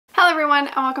Hello everyone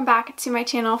and welcome back to my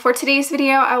channel. For today's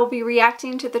video I will be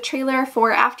reacting to the trailer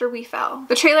for After We Fell.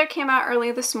 The trailer came out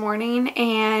early this morning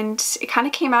and it kind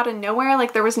of came out of nowhere.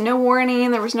 Like there was no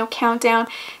warning, there was no countdown.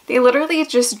 They literally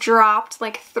just dropped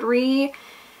like 3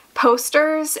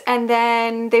 posters and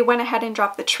then they went ahead and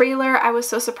dropped the trailer. I was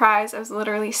so surprised. I was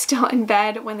literally still in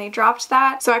bed when they dropped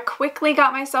that. So I quickly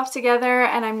got myself together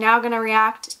and I'm now going to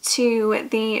react to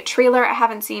the trailer. I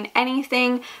haven't seen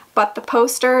anything but the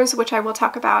posters, which I will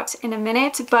talk about in a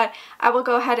minute, but I will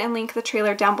go ahead and link the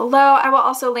trailer down below. I will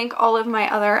also link all of my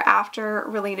other After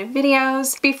related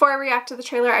videos. Before I react to the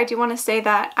trailer, I do want to say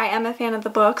that I am a fan of the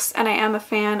books and I am a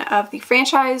fan of the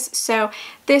franchise, so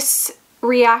this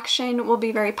reaction will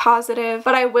be very positive,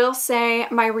 but I will say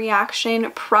my reaction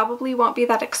probably won't be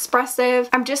that expressive.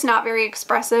 I'm just not very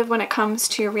expressive when it comes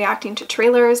to reacting to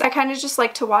trailers. I kind of just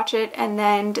like to watch it and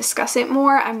then discuss it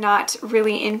more. I'm not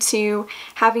really into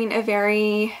having a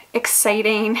very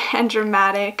exciting and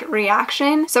dramatic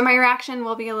reaction, so my reaction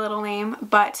will be a little lame,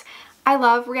 but I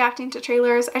love reacting to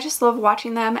trailers. I just love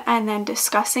watching them and then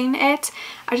discussing it.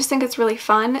 I just think it's really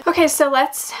fun. Okay, so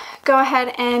let's go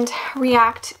ahead and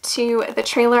react to the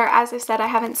trailer. As I said, I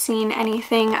haven't seen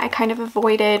anything. I kind of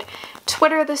avoided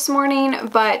Twitter this morning,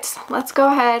 but let's go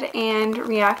ahead and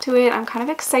react to it. I'm kind of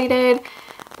excited,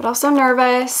 but also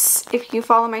nervous. If you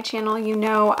follow my channel, you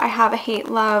know I have a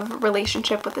hate-love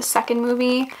relationship with the second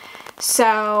movie.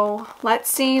 So let's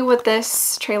see what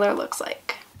this trailer looks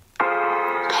like.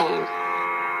 Pain.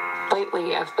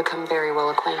 Lately, I've become very well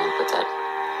acquainted with it.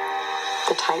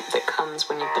 The type that comes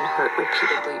when you've been hurt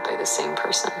repeatedly by the same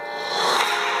person.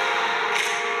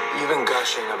 You've been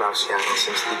gushing about Seattle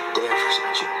since the day I first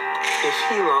met you. If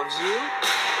he loves you,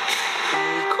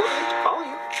 he could follow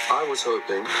you. I was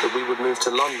hoping that we would move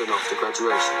to London after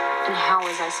graduation. And how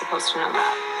was I supposed to know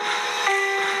that?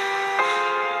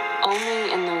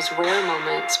 Only in those rare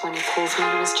moments when he pulls me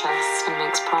to his chest and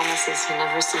makes promises he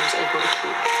never seems able to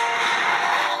keep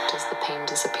does the pain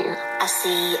disappear. I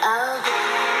see a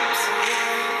glimpse of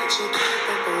what you're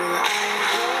capable of.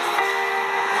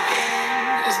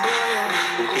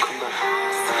 You can come back.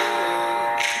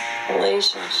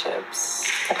 Relationships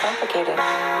are complicated.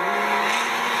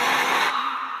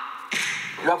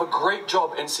 You have a great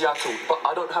job in Seattle, but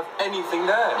I don't have anything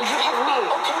there. You have me.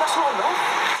 Okay, that's not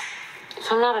enough. If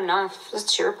I'm not enough,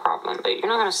 that's your problem, but you're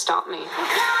not gonna stop me. I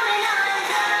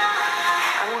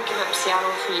won't give up Seattle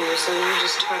for you, so you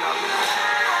just turn on me.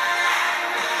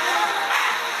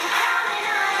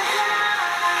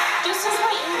 This is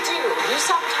what you do. You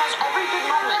sabotage every good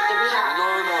moment that we have.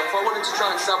 No. If I wanted to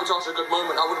try and sabotage a good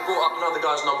moment, I would have brought up another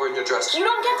guy's number in your dress. You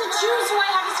don't get to choose who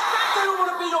I have as friends. I don't want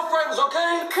to be your friends,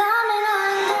 okay? Coming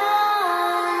undone.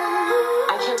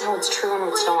 I can't tell what's true and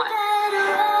what's not.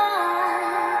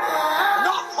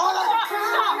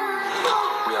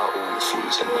 We are all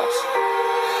fools in love.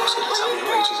 So you tell me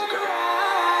ages ago.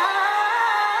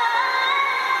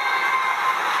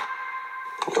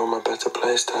 You're my better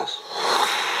place, Tess.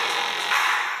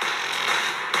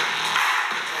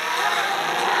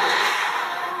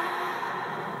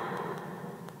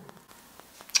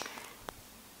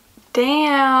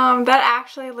 Damn, that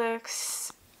actually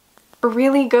looks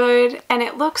really good, and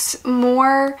it looks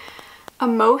more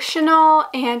emotional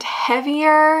and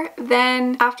heavier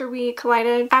than After We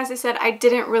Collided. As I said, I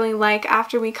didn't really like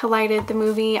After We Collided, the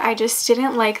movie. I just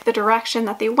didn't like the direction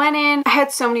that they went in. I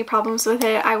had so many problems with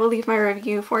it. I will leave my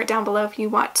review for it down below if you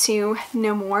want to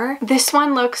know more. This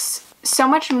one looks so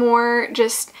much more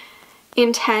just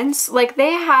intense. Like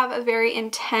they have a very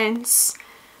intense,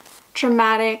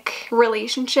 dramatic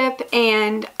relationship,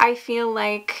 and I feel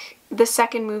like the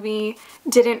second movie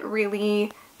didn't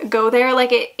really go there.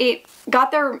 Like it got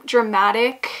their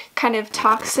dramatic kind of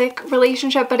toxic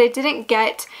relationship, but it didn't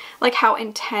get like how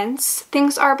intense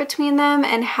things are between them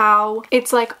and how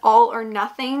it's like all or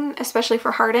nothing, especially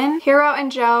for Hardin. Hero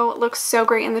and Joe look so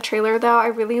great in the trailer though. I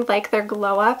really like their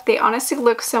glow up. They honestly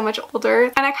look so much older,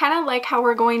 and I kind of like how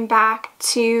we're going back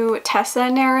to Tessa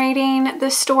narrating the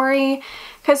story,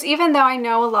 because even though I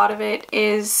know a lot of it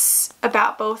is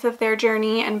about both of their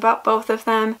journey and about both of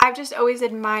them, I've just always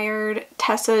admired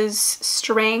Tessa's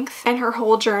strength and her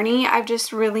whole journey. I've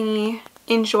just really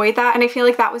enjoyed that, and I feel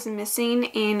like that was missing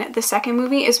in the second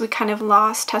movie, is we kind of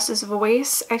lost Tessa's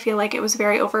voice. I feel like it was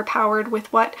very overpowered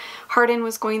with what Hardin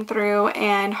was going through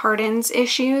and Hardin's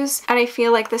issues, and I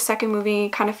feel like the second movie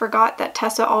kind of forgot that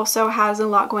Tessa also has a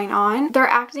lot going on. Their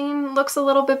acting looks a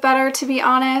little bit better, to be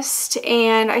honest,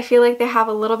 and I feel like they have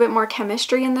a little bit more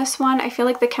chemistry in this one. I feel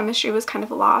like the chemistry was kind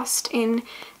of lost in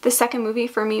the second movie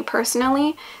for me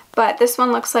personally, but this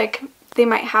one looks like they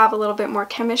might have a little bit more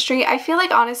chemistry. I feel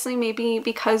like honestly maybe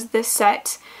because this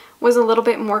set was a little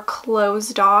bit more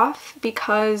closed off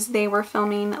because they were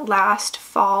filming last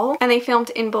fall and they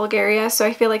filmed in Bulgaria, so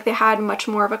I feel like they had much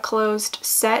more of a closed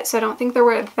set, so I don't think there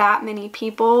were that many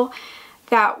people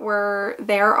that were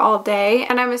there all day,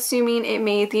 and I'm assuming it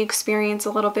made the experience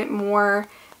a little bit more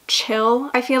chill.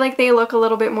 I feel like they look a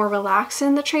little bit more relaxed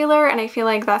in the trailer, and I feel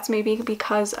like that's maybe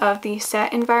because of the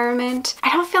set environment.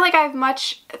 I don't feel like I have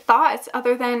much thoughts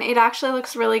other than it actually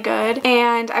looks really good,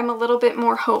 and I'm a little bit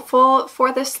more hopeful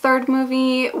for this third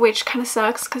movie, which kind of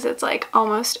sucks because it's like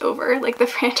almost over. Like the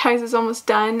franchise is almost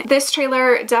done. This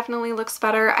trailer definitely looks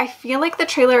better. I feel like the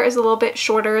trailer is a little bit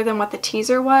shorter than what the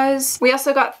teaser was. We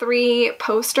also got 3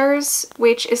 posters,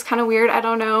 which is kind of weird. I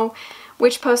don't know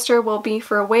which poster will be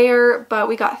for where, but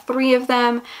we got 3 of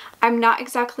them. I'm not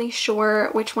exactly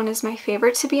sure which one is my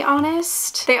favorite, to be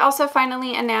honest. They also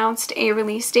finally announced a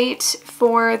release date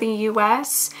for the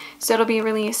US, so it'll be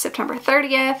released September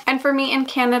 30th. And for me in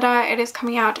Canada, it is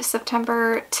coming out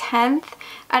September 10th,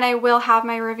 and I will have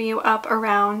my review up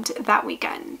around that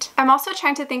weekend. I'm also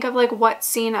trying to think of like what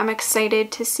scene I'm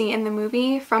excited to see in the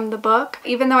movie from the book.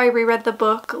 Even though I reread the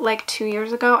book like 2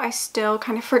 years ago, I still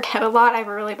kind of forget a lot. I have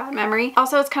a really bad memory.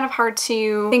 Also, it's kind of hard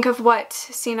to think of what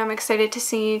scene I'm excited to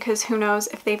see because who knows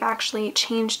if they've actually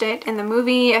changed it in the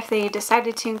movie, if they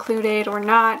decided to include it or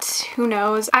not, who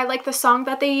knows. I like the song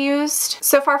that they used.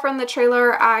 So far from the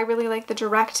trailer, I really like the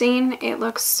directing. It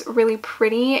looks really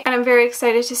pretty, and I'm very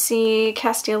excited to see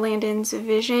Castile Landon's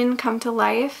vision come to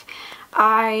life.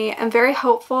 I am very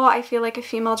hopeful. I feel like a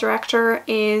female director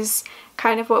is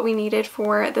kind of what we needed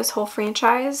for this whole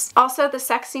franchise. Also, the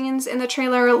sex scenes in the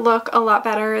trailer look a lot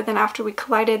better than After We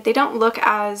Collided. They don't look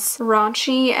as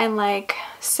raunchy and like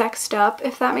sexed up,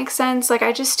 if that makes sense. Like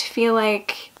I just feel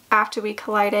like After We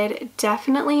Collided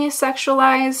definitely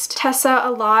sexualized Tessa a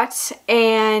lot,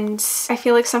 and I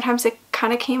feel like sometimes it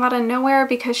kind of came out of nowhere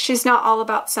because she's not all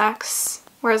about sex,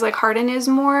 whereas like Hardin is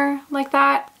more like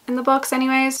that in the books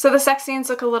anyways. So the sex scenes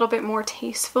look a little bit more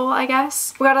tasteful, I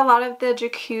guess. We got a lot of the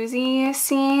jacuzzi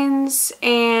scenes,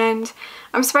 and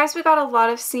I'm surprised we got a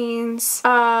lot of scenes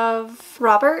of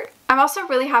Robert. I'm also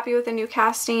really happy with the new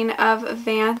casting of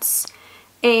Vance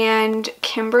and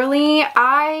Kimberly.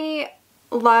 I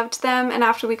loved them in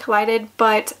After We Collided,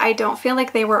 but I don't feel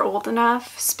like they were old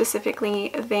enough,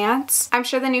 specifically Vance. I'm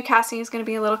sure the new casting is going to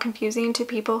be a little confusing to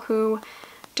people who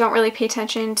don't really pay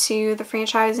attention to the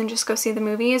franchise and just go see the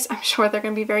movies. I'm sure they're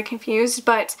going to be very confused,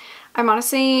 but I'm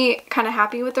honestly kind of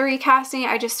happy with the recasting.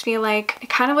 I just feel like it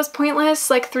kind of was pointless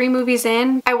like 3 movies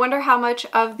in. I wonder how much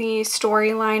of the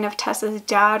storyline of Tessa's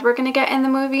dad we're going to get in the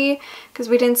movie, because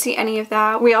we didn't see any of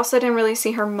that. We also didn't really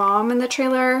see her mom in the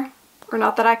trailer, or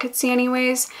not that I could see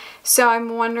anyways. So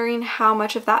I'm wondering how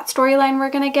much of that storyline we're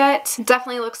gonna get. It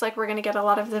definitely looks like we're gonna get a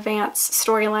lot of the Vance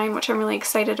storyline, which I'm really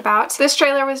excited about. This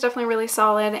trailer was definitely really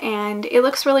solid and it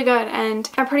looks really good and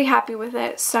I'm pretty happy with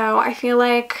it. So I feel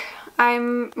like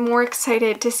I'm more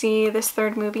excited to see this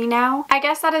third movie now. I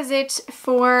guess that is it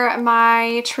for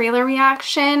my trailer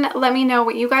reaction. Let me know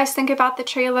what you guys think about the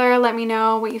trailer. Let me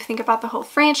know what you think about the whole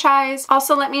franchise.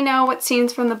 Also, let me know what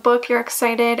scenes from the book you're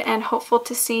excited and hopeful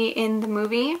to see in the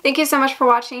movie. Thank you so much for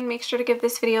watching. Make sure to give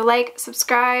this video a like,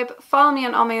 subscribe, follow me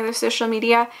on all my other social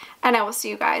media, and I will see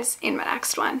you guys in my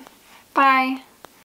next one. Bye!